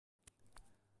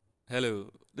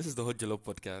Hello, this is the Hot Jello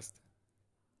podcast.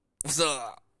 What's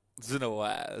up? It's been a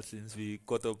while since we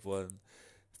caught up on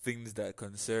things that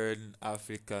concern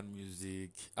African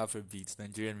music, Afrobeats,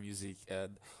 Nigerian music,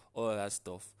 and all of that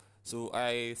stuff. So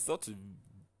I thought to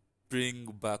bring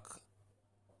back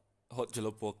Hot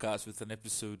Jello podcast with an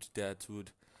episode that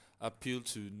would appeal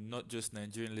to not just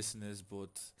Nigerian listeners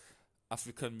but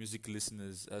African music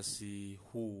listeners as a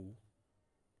whole.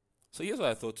 So here's what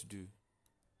I thought to do.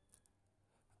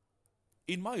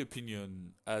 In my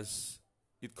opinion, as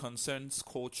it concerns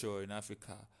culture in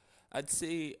Africa, I'd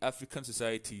say African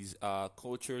societies are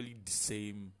culturally the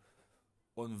same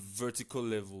on vertical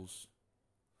levels.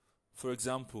 For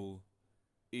example,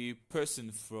 a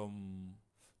person from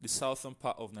the southern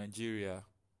part of Nigeria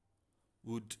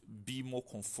would be more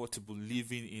comfortable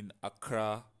living in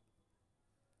Accra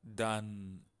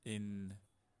than in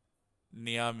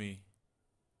Niamey,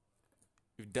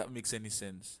 if that makes any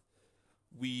sense.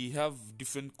 We have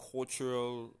different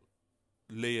cultural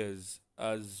layers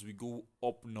as we go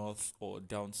up north or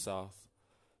down south.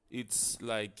 It's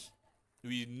like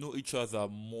we know each other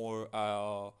more,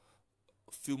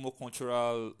 feel more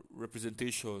cultural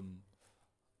representation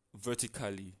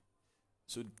vertically.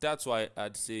 So that's why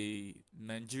I'd say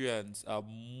Nigerians are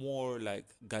more like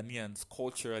Ghanaians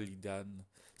culturally than,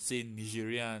 say,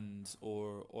 Nigerians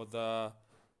or other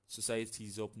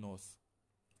societies up north.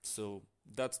 So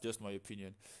that's just my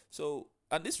opinion. So,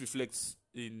 and this reflects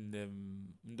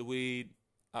in the way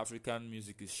African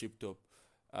music is shaped up.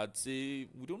 I'd say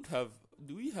we don't have.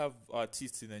 Do we have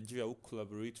artists in Nigeria who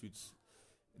collaborate with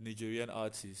Nigerian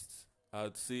artists?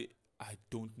 I'd say I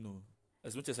don't know.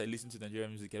 As much as I listen to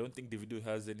Nigerian music, I don't think Davido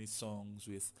has any songs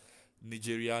with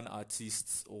Nigerian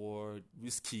artists or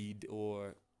Wizkid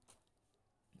or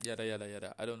yada yada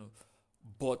yada. I don't know,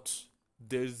 but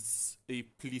there's a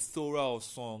plethora of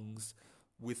songs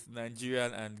with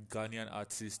Nigerian and Ghanaian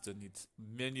artists on it,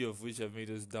 many of which have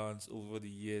made us dance over the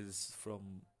years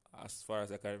from as far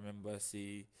as I can remember,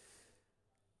 say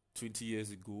 20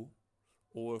 years ago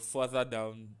or further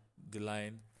down the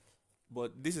line.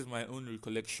 But this is my own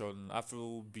recollection.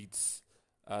 Afro beats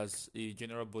as a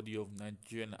general body of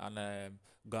Nigerian and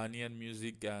Ghanaian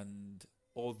music and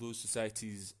all those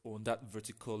societies on that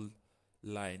vertical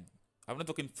line. I'm not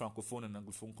talking francophone and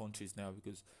anglophone countries now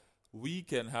because we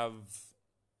can have,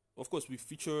 of course, we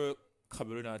feature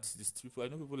Cameroon artists. People, I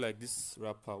know people like this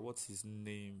rapper. What's his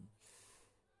name?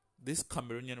 This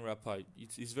Cameroonian rapper.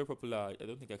 It's very popular. I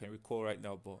don't think I can recall right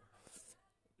now, but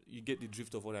you get the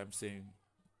drift of what I'm saying.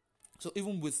 So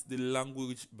even with the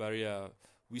language barrier,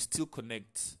 we still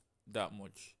connect that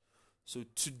much. So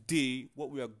today,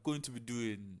 what we are going to be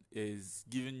doing is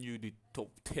giving you the top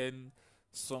 10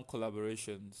 song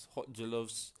collaborations, Hot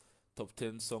Jollof's top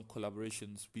 10 song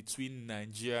collaborations between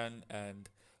Nigerian and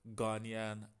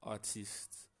Ghanaian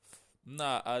artists.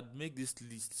 Now, I'd make this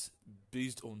list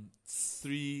based on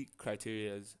three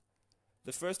criterias.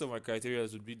 The first of my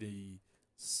criterias would be the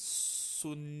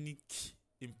sonic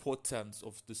importance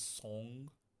of the song.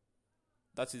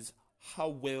 That is how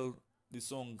well the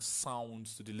song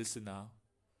sounds to the listener.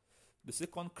 The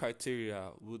second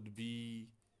criteria would be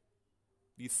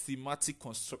the thematic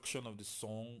construction of the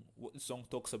song, what the song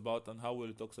talks about, and how well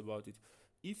it talks about it.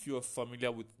 If you're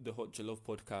familiar with the Hot Jollof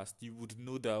podcast, you would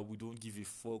know that we don't give a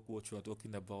fuck what you are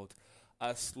talking about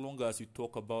as long as you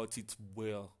talk about it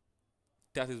well.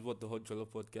 That is what the Hot Jollof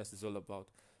podcast is all about.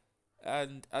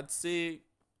 And I'd say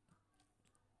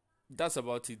that's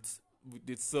about it. With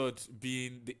the third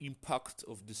being the impact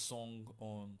of the song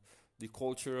on the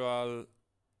cultural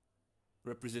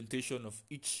representation of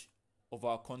each of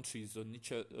our countries on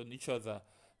each other.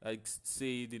 Like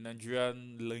say the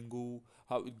Nigerian lingo,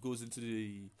 how it goes into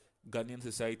the Ghanaian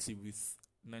society with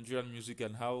Nigerian music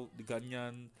and how the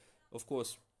Ghanaian, of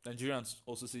course, Nigerians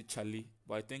also say Charlie,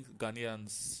 but I think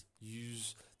Ghanaians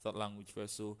use that language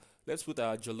first. So let's put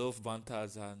our Jollof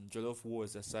banters and Jollof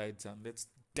wars aside and let's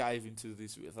dive into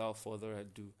this without further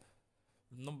ado.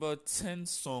 Number 10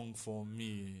 song for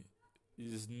me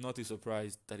is not a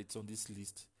surprise that it's on this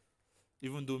list,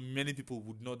 even though many people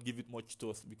would not give it much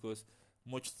thought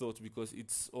because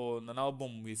it's on an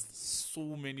album with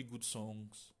so many good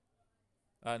songs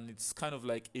and it's kind of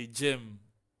like a gem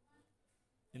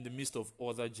in the midst of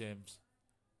other gems,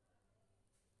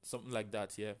 something like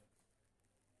that. Yeah.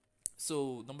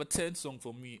 So number 10 song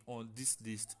for me on this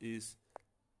list is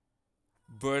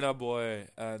Burna Boy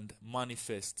and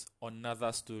Manifest,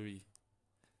 Another Story.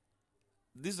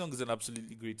 This song is an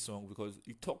absolutely great song because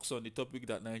it talks on a topic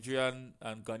that Nigerian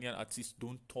and Ghanaian artists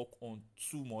don't talk on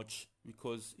too much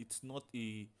because it's not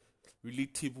a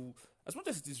relatable. As much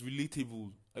as it is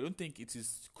relatable, I don't think it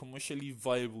is commercially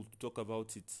viable to talk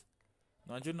about it.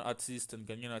 Nigerian artists and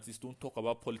Ghanaian artists don't talk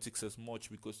about politics as much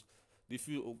because they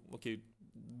feel, "Oh, okay,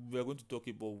 we are going to talk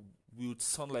about, we would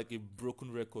sound like a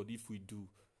broken record if we do."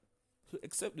 So,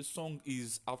 except the song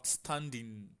is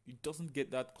outstanding, it doesn't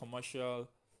get that commercial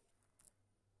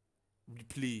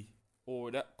replay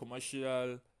or that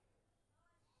commercial,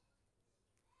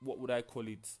 what would I call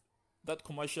it? That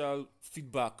commercial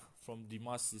feedback from the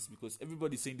masses because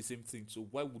everybody's saying the same thing. So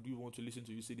why would we want to listen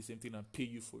to you say the same thing and pay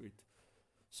you for it?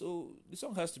 So the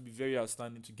song has to be very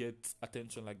outstanding to get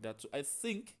attention like that. So I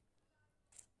think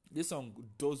this song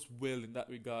does well in that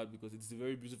regard because it's a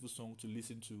very beautiful song to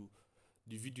listen to.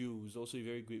 The video is also a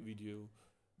very great video.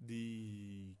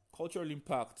 The cultural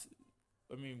impact,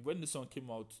 I mean, when the song came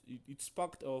out, it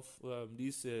sparked off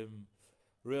this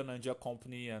Royal Nigeria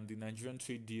Company and the Nigerian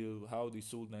trade deal, how they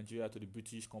sold Nigeria to the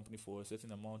British company for a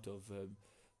certain amount of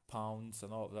pounds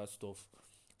and all of that stuff.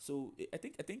 So I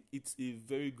think it's a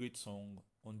very great song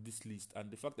on this list,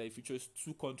 and the fact that it features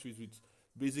two countries with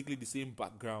basically the same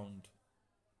background,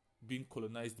 being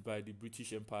colonized by the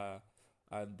British Empire,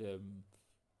 and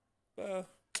uh,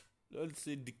 let's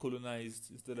say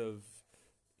decolonized instead of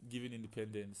giving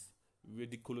independence. We're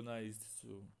decolonized,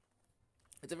 so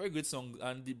it's a very good song,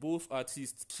 and the both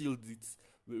artists killed it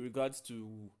with regards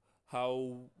to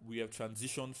how we have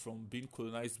transitioned from being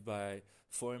colonized by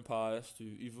foreign powers to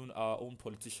even our own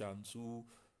politicians who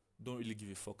don't really give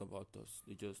a fuck about us.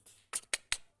 They just,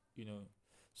 you know.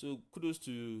 So kudos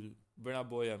to Burna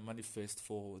Boy and Manifest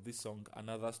for this song,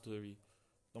 Another Story.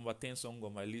 Number 10 song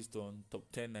on my list on top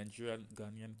 10 Nigerian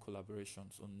Ghanaian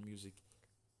collaborations on music.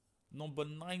 Number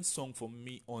 9 song for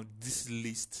me on this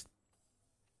list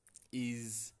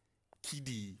is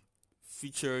Kiddy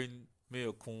featuring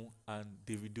Mayokun and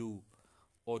Davido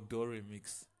Odo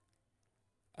remix.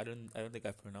 I don't think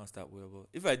I pronounced that well, but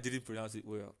if I didn't pronounce it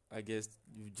well, I guess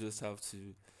you just have to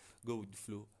go with the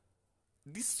flow.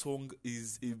 This song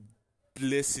is a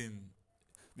blessing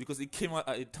because it came out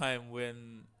at a time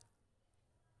when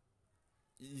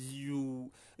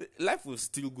you life was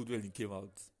still good when it came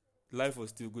out. Life was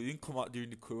still good. It didn't come out during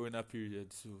the corona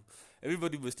period, so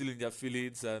everybody was still in their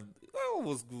feelings and it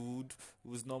was good. It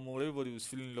was normal. Everybody was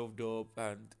feeling loved up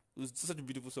and it was such a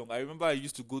beautiful song. I remember I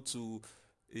used to go to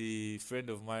a friend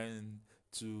of mine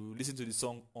to listen to the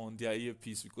song on their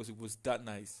earpiece because it was that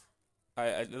nice.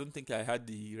 I don't think I had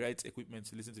the right equipment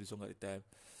to listen to the song at the time.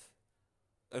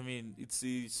 I mean, it's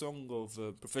a song of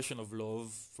profession of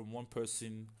love from one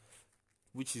person,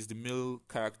 which is the male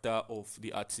character of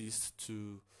the artist,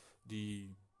 to the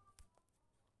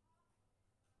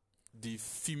the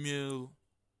female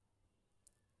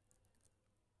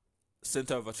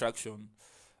center of attraction.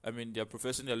 I mean, they're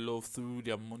professing their love through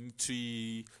their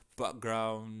monetary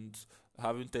background,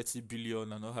 having 30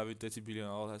 billion and not having 30 billion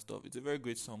and all that stuff. It's a very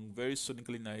great song, very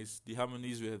sonically nice. The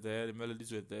harmonies were there, the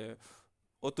melodies were there.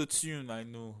 Auto tune, I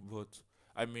know, but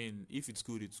I mean, if it's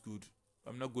good, it's good.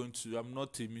 I'm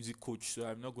not a music coach, so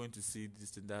I'm not going to say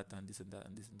this and that and this and that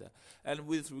and this and that. And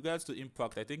with regards to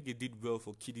impact, I think it did well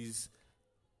for Kiddy's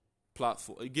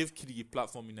platform. It gave Kiddy a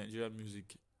platform in Nigerian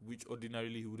music, which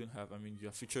ordinarily he wouldn't have. I mean,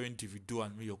 you're featuring Davido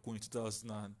and me, you're going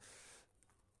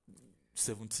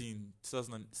 2017,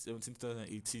 2017,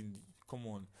 2018. Come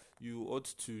on, you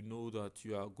ought to know that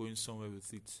you are going somewhere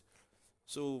with it.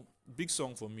 So, big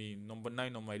song for me, number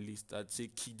 9 on my list. I'd say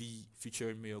Kiddy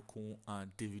featuring Mayokun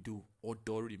and Davido,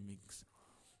 Odo remix.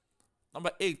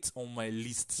 Number 8 on my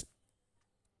list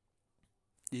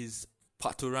is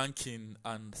Pato Rankin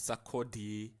and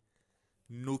Sakode,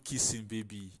 No Kissing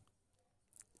Baby.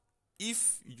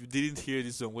 If you didn't hear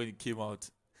this song when it came out,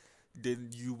 then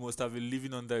you must have been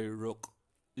living under a rock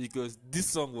because this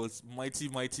song was mighty,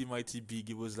 mighty, mighty big.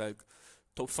 It was like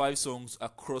top 5 songs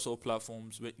across all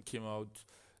platforms when it came out.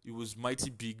 It was mighty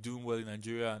big, doing well in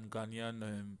Nigeria and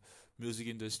Ghanaian music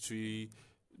industry.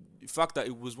 The fact that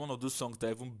it was one of those songs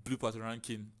that even blew Pato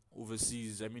Rankin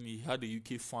overseas. I mean, he had a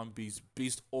UK fan base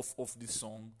based off of this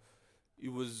song.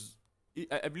 It was,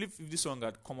 I believe, if this song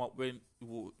had come out when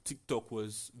TikTok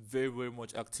was very, very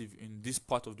much active in this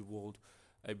part of the world,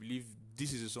 I believe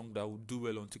this is a song that would do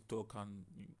well on TikTok and,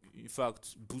 in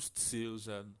fact, boost sales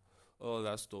and all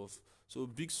that stuff. So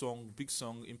big song,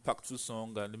 impactful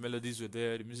song, and the melodies were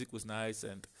there. The music was nice,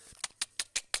 and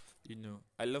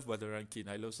I love Pato Rankin.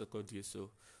 I love Sarkodie,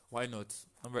 so why not?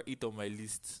 Number 8 on my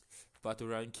list, Pato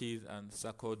Rankin and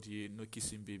Sarkodie, No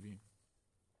Kissing Baby.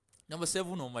 Number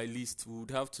 7 on my list, we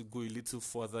would have to go a little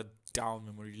further down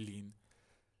memory lane.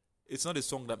 It's not a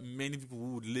song that many people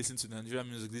who would listen to Nigerian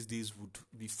music these days would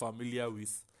be familiar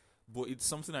with, but it's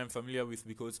something I'm familiar with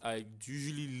because I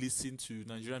usually listen to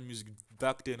Nigerian music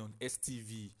back then on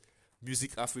STV,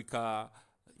 Music Africa,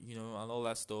 and all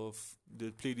that stuff.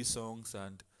 They play these songs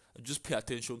and I just pay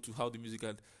attention to how the music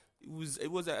and it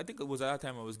was I think it was at that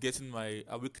time I was getting my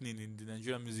awakening in the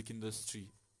Nigerian music industry.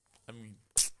 I mean,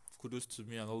 kudos to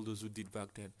me and all those who did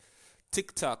back then.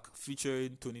 TikTok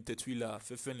featuring Tony Tetwila,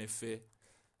 Fefe Nefe.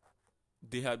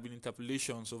 There had been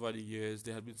interpolations over the years.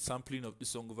 There had been sampling of this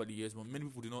song over the years, but many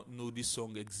people do not know this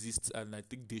song exists, and I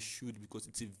think they should because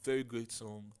it's a very great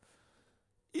song.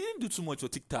 It didn't do too much for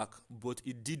TikTok, but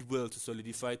it did well to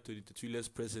solidify Tony Tetwila's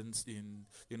presence in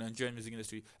the Nigerian music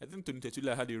industry. I think Tony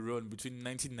Tetwila had a run between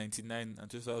 1999 and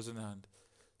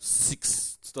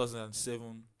 2006,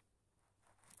 2007.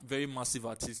 Very massive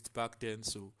artist back then,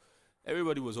 so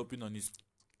everybody was hopping on his.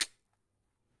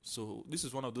 So this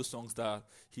is one of those songs that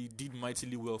he did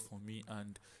mightily well for me,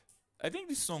 and I think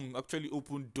this song actually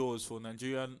opened doors for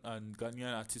Nigerian and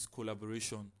Ghanaian artist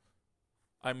collaboration.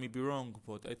 I may be wrong,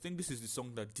 but I think this is the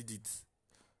song that did it.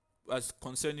 As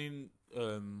concerning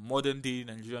modern day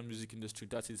Nigerian music industry,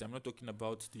 that is, I'm not talking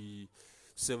about the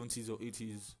 70s or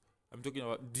 80s. I'm talking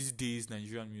about these days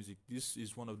Nigerian music. This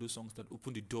is one of those songs that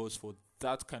opened the doors for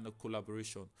that kind of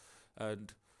collaboration,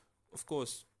 and of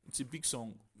course, it's a big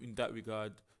song in that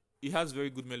regard. It has very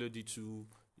good melody too.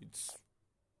 It's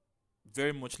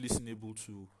very much listenable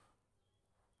to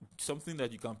something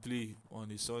that you can play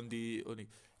on a Sunday, in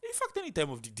fact, any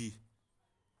time of the day.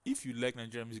 If you like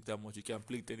Nigerian music that much, you can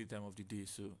play it any time of the day.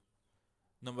 So,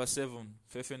 number 7,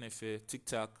 Fefe Nefe,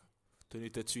 TikTok,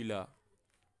 Tony Tetwila.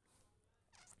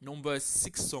 Number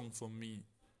 6 song for me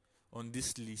on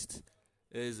this list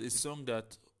is a song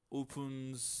that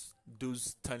opens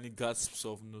those tiny gasps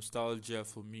of nostalgia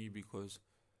for me because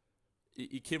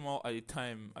it came out at a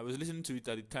time. I was listening to it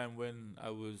at a time when I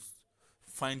was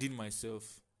finding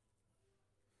myself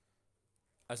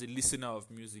as a listener of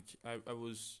music. I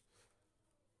was.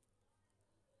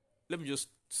 Let me just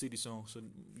say the song so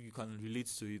you can relate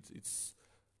to it. It's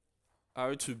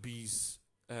R2B's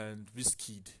and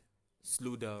Wizkid,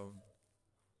 Slow Down.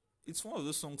 It's one of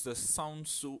those songs that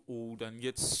sounds so old and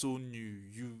yet so new.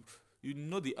 You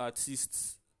know the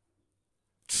artist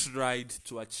tried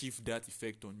to achieve that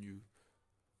effect on you,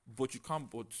 but you can't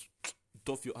but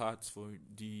doff your heart for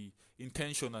the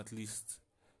intention at least.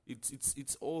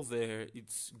 It's all there.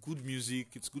 It's good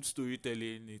music. It's good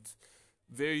storytelling. It's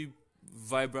very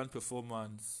vibrant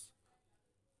performance.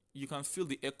 You can feel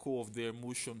the echo of their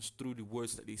emotions through the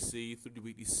words that they say, through the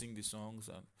way they sing the songs,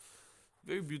 and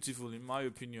very beautiful. In my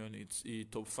opinion, it's a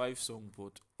top 5 song.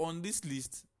 But on this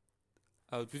list,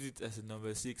 I'll put it as a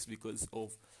number 6 because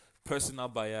of personal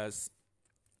bias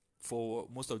for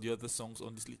most of the other songs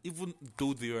on this list. Even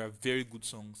though they are very good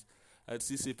songs, I'd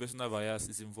still say personal bias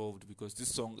is involved because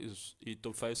this song is a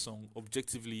top 5 song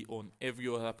objectively on every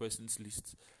other person's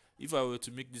list. If I were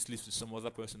to make this list with some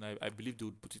other person, I believe they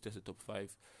would put it as a top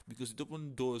 5 because it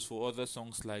opened doors for other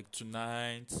songs like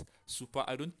Tonight, Super.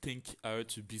 I don't think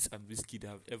R2Beats and Wizkid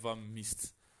have ever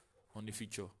missed on the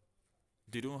feature.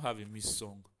 They don't have a missed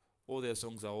song. All their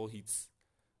songs are all hits.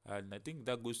 And I think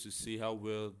that goes to say how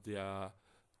well their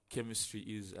chemistry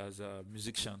is as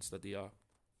musicians that they are.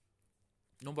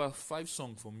 Number 5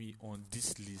 song for me on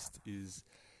this list is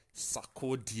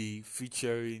Sarkodie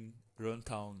featuring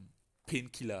Runtown,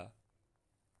 Painkiller.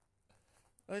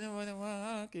 I love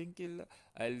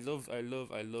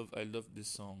this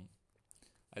song.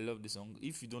 I love this song.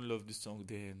 If you don't love this song,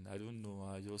 then I don't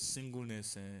know. Your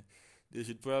singleness, they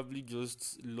should probably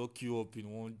just lock you up in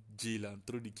one jail and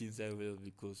throw the key inside well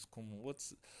because come on,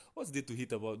 what's there to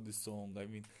hate about this song? I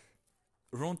mean,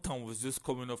 Runtown was just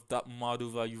coming off that mad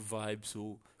over you vibe,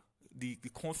 so the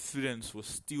confidence was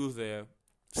still there,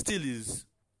 still is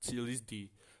till this day,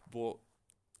 but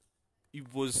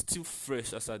it was still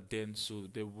fresh as at then. So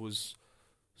there was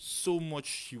so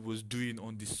much he was doing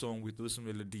on the song with those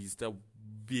melodies that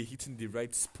be hitting the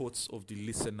right spots of the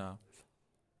listener.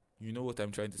 You know what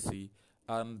I'm trying to say.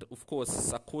 And of course,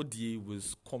 Sarkodie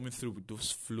was coming through with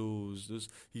those flows, those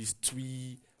his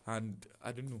twee, and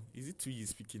I don't know, is it twee he's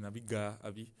speaking?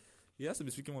 He has to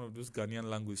be speaking one of those Ghanaian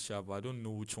language, sharp, but I don't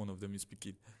know which one of them he's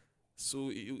speaking.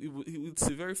 So it's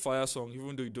a very fire song,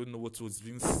 even though you don't know what was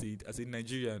being said. As a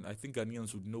Nigerian, I think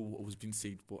Ghanaians would know what was being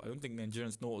said, but I don't think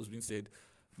Nigerians know what was being said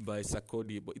by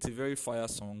Sarkodie. But it's a very fire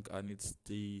song, and it's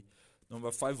the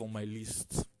number 5 on my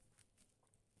list.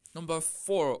 Number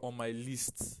 4 on my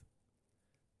list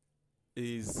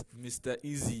is Mr.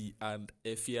 Easy and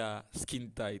Efia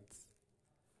Skin Tight.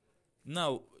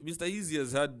 Now, Mr. Easy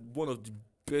has had one of the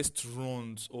best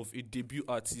runs of a debut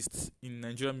artist in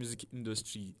Nigerian music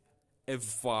industry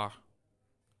ever.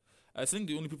 I think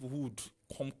the only people who would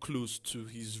come close to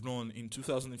his run in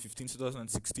 2015,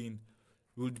 2016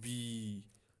 would be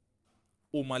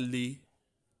Omale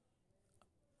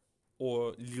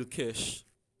or Lil Kesh.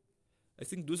 I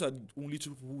think those are the only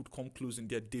two people who would come close in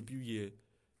their debut year.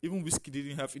 Even Whiskey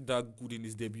didn't have it that good in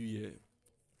his debut year.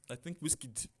 I think Whiskey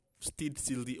stayed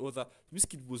till the other.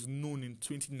 Whiskey was known in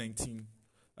 2019,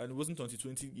 and it wasn't until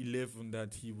 2011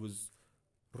 that he was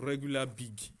regular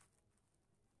big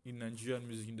in Nigerian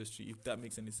music industry, if that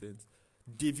makes any sense.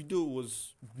 Davido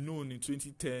was known in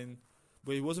 2010,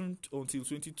 but it wasn't until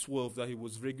 2012 that he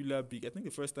was regular big. I think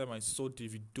the first time I saw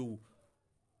Davido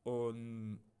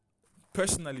on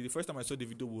personally, the first time I saw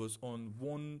Davido was on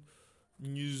one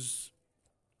news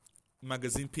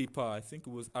magazine paper. I think it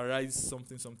was Arise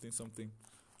something something something,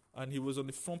 and he was on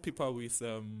the front paper with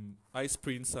Ice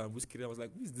Prince and Whiskey. I was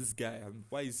like, who is this guy and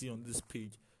why is he on this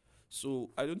page?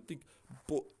 So I don't think,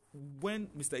 but when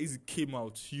Mr. Easy came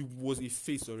out, he was a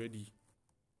face already,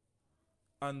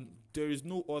 and there is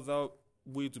no other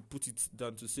way to put it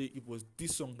than to say it was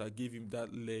this song that gave him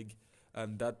that leg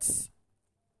and that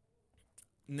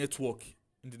network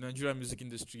in the Nigerian music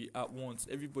industry at once.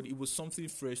 Everybody, it was something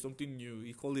fresh, something new.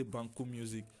 He called it Banco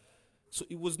music. So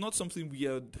it was not something we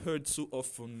had heard so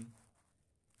often.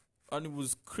 And it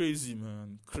was crazy,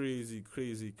 man. Crazy,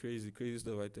 crazy, crazy, crazy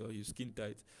stuff, I tell you. Skin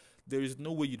tight. There is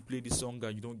no way you'd play this song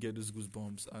and you don't get those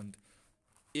goosebumps. And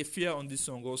Efia on this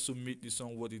song also made the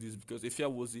song what it is, because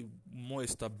Efia was a more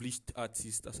established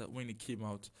artist when it came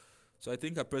out. So I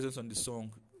think her presence on the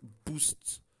song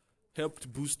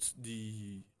helped boost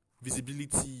the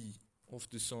visibility of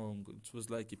the song. It was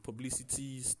like a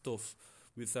publicity stuff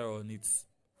with her on it.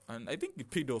 And I think it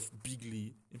paid off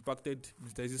bigly, impacted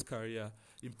Mr. Easy's career,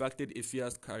 impacted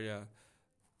Efia's career.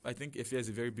 I think Efia is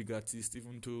a very big artist,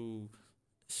 even though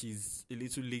she's a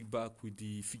little laid back with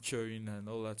the featuring and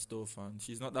all that stuff, and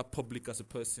she's not that public as a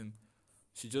person.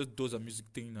 She just does a music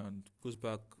thing and goes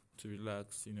back to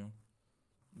relax,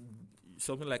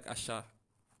 Something like Asha.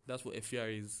 That's what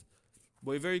Efia is.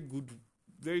 But a very good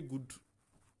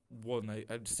one,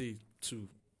 I'd say, too,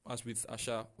 as with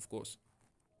Asha, of course.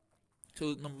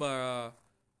 So, number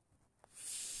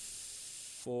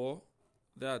 4,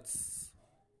 that's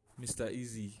Mr.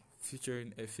 Easy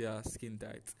featuring Efia, Skin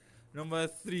Tight. Number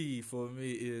 3 for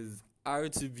me is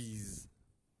R2B's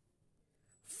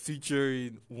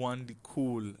featuring One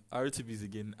Cool. R2B's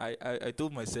again. I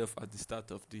told myself at the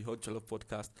start of the Hot Jollof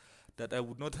podcast that I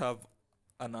would not have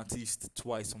an artist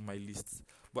twice on my list.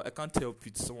 But I can't help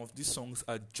it. Some of these songs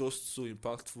are just so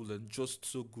impactful and just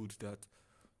so good that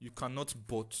you cannot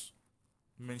but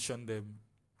mention them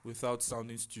without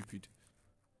sounding stupid.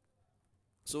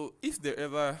 So if there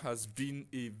ever has been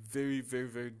a very, very,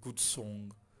 very good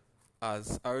song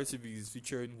as R2B is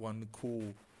featuring One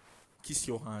Cool, Kiss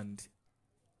Your Hand,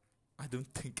 I don't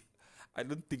think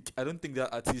that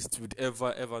artist would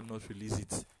ever not release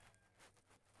it.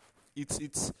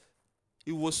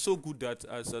 It was so good that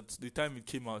as at the time it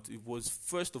came out, it was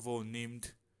first of all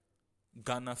named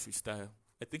Ghana Freestyle.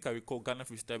 I think I recall Ghana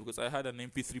Freestyle because I had an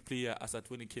MP3 player as at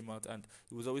when it came out, and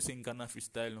it was always saying Ghana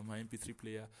Freestyle on my MP3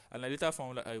 player. And I later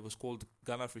found that it was called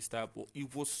Ghana Freestyle, but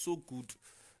it was so good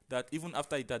that even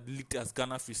after it had leaked as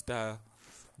Ghana Freestyle,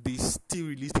 they still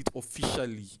released it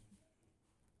officially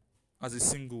as a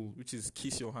single, which is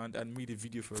Kiss Your Hand, and made a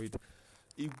video for it.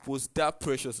 It was that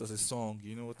precious as a song,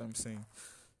 you know what I'm saying?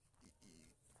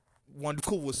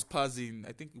 Wandiko was passing.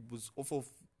 I think it was off of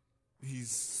his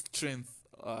strength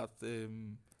at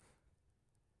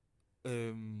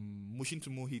Motion to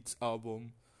Mohit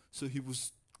album. So he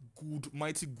was good,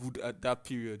 mighty good at that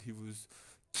period. He was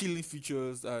killing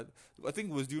features. I think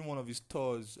it was during one of his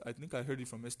tours. I think I heard it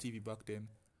from STV back then.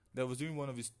 That was during one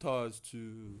of his tours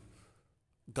to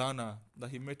Ghana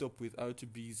that he met up with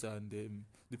R2B's and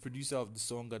the producer of the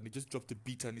song, and they just dropped the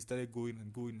beat and he started going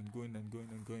and going and going and going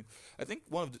and going. I think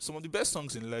some of the best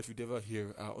songs in life you'd ever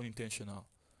hear are unintentional,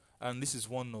 and this is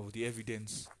one of the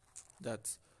evidence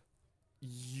that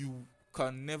you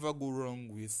can never go wrong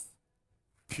with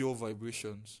pure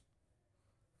vibrations.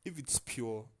 If it's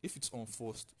pure, if it's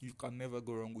unforced, you can never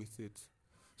go wrong with it.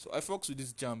 So I fucks with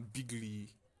this jam bigly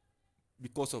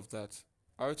because of that.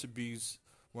 R2B's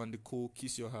When the Cool,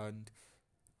 Kiss Your Hand.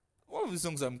 All of the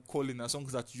songs I'm calling are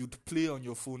songs that you'd play on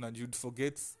your phone and you'd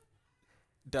forget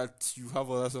that you have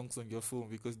other songs on your phone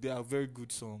because they are very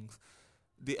good songs.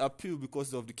 They appeal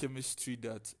because of the chemistry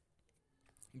that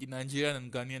the Nigerian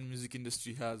and Ghanaian music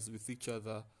industry has with each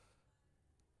other,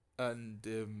 and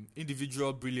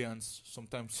individual brilliance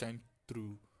sometimes shine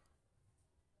through.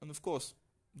 And of course,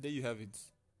 there you have it.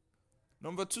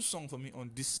 Number 2 song for me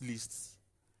on this list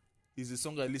is a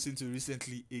song I listened to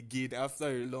recently again after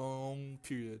a long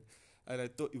period, and I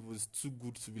thought it was too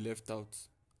good to be left out.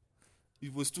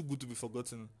 It was too good to be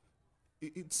forgotten.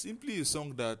 It's simply a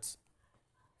song that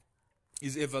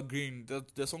is evergreen. There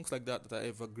are songs like that that are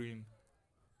evergreen.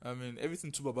 I mean,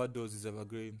 everything Tubaba does is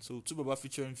evergreen. So Tubaba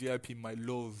featuring VIP, My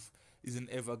Love, is an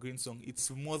evergreen song. It's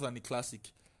more than a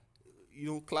classic.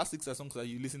 Classics are songs that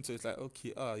you listen to. It's like,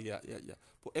 okay, yeah, yeah, yeah.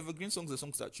 But evergreen songs are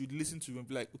songs that you listen to and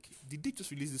be like, okay, did they just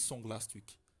release this song last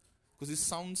week? Because it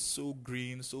sounds so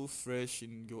green, so fresh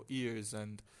in your ears,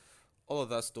 and all of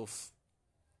that stuff.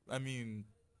 I mean,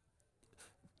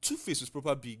 Two Face was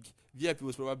proper big, VIP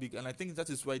was proper big, and I think that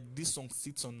is why this song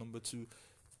sits on number two.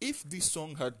 If this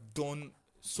song had done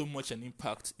so much an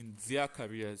impact in their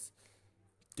careers,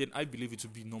 then I believe it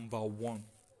would be number one.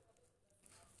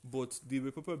 But they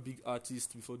were proper big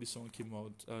artists before this song came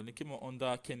out. They came out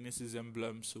under Kenneth's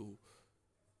emblem, so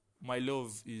My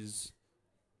Love is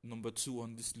number two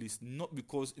on this list. Not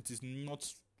because it is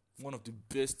not one of the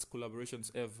best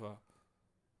collaborations ever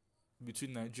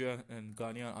between Nigerian and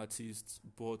Ghanaian artists,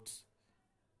 but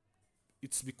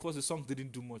it's because the song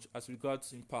didn't do much as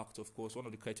regards impact. Of course, one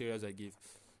of the criteria I gave,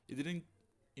 it didn't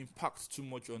impact too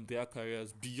much on their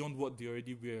careers beyond what they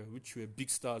already were, which were big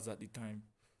stars at the time.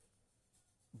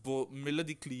 But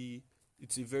melodically,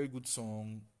 it's a very good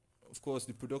song. Of course,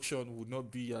 the production would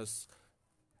not be as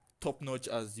top notch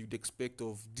as you'd expect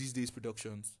of these days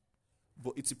productions,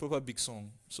 but it's a proper big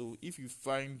song. So if you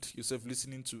find yourself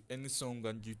listening to any song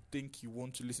and you think you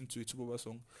want to listen to a Tubaba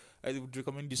song, I would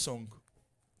recommend this song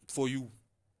for you.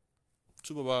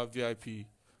 Tubaba VIP,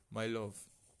 My Love.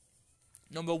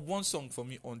 Number one song for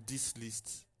me on this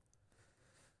list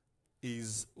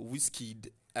is Wizkid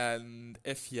and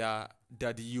Efya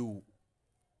Daddy You.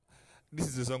 This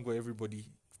is a song for everybody,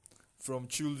 from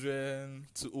children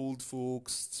to old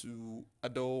folks to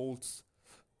adults,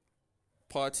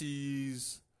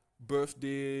 parties,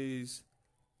 birthdays,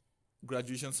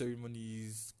 graduation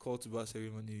ceremonies, call to bar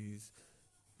ceremonies,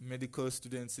 medical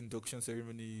students induction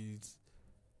ceremonies,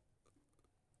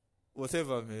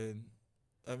 whatever, man.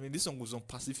 I mean, this song was on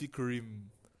Pacific Rim.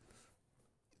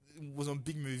 It was on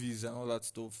big movies and all that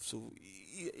stuff. So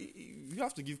you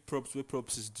have to give props where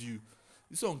props is due.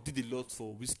 This song did a lot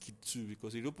for Wizkid too,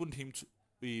 because it opened him to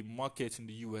a market in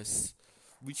the US,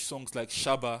 which songs like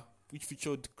Shaba, which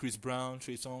featured Chris Brown,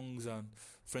 Trey Songz, and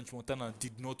French Montana,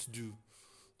 did not do.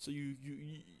 So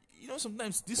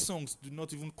sometimes these songs do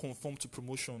not even conform to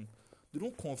promotion. They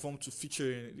don't conform to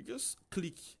featuring. They just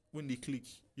click when they click.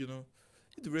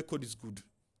 If the record is good,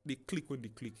 they click when they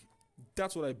click.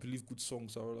 That's what I believe good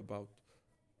songs are all about.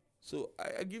 So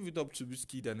I give it up to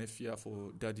Wizkid and Efya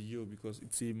for Daddy Yo, because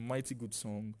it's a mighty good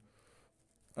song.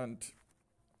 And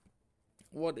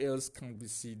what else can be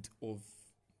said of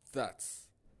that?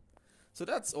 So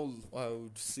that's all I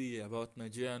would say about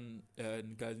Nigerian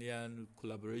and Ghanaian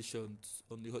collaborations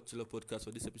on the Hot Chiller podcast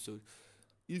for this episode.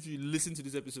 If you listen to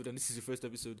this episode and this is the first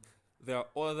episode, there are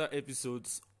other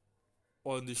episodes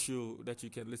on the show that you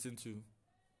can listen to.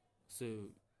 So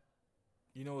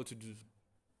you know what to do.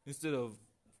 Instead of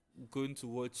going to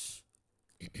watch,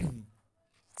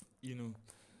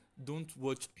 don't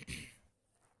watch.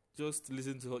 Just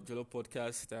listen to Hot Jollof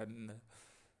podcast and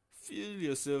feel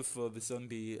yourself for the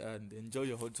Sunday and enjoy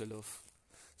your hot jollof.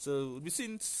 So we'll be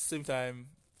seeing same time.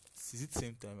 Is it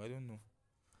same time? I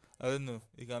don't know.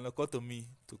 You can look out to me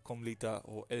to come later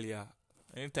or earlier.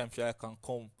 Anytime I can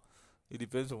come. It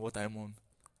depends on what I'm on.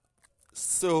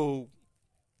 So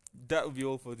that will be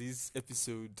all for this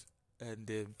episode.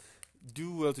 And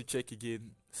do well to check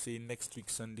again, say next week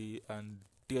Sunday, and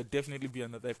there'll definitely be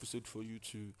another episode for you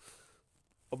to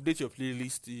update your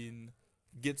playlist in,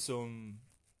 get some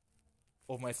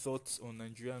of my thoughts on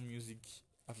Nigerian music,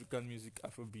 African music,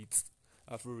 Afrobeats,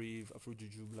 Afro rave, Afro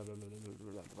juju, blah blah blah blah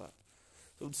blah blah blah.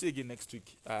 So we'll see you again next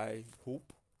week. I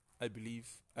hope, I believe,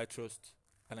 I trust,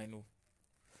 and I know.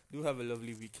 Do have a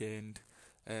lovely weekend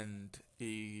and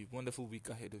a wonderful week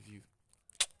ahead of you.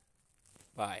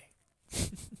 Bye.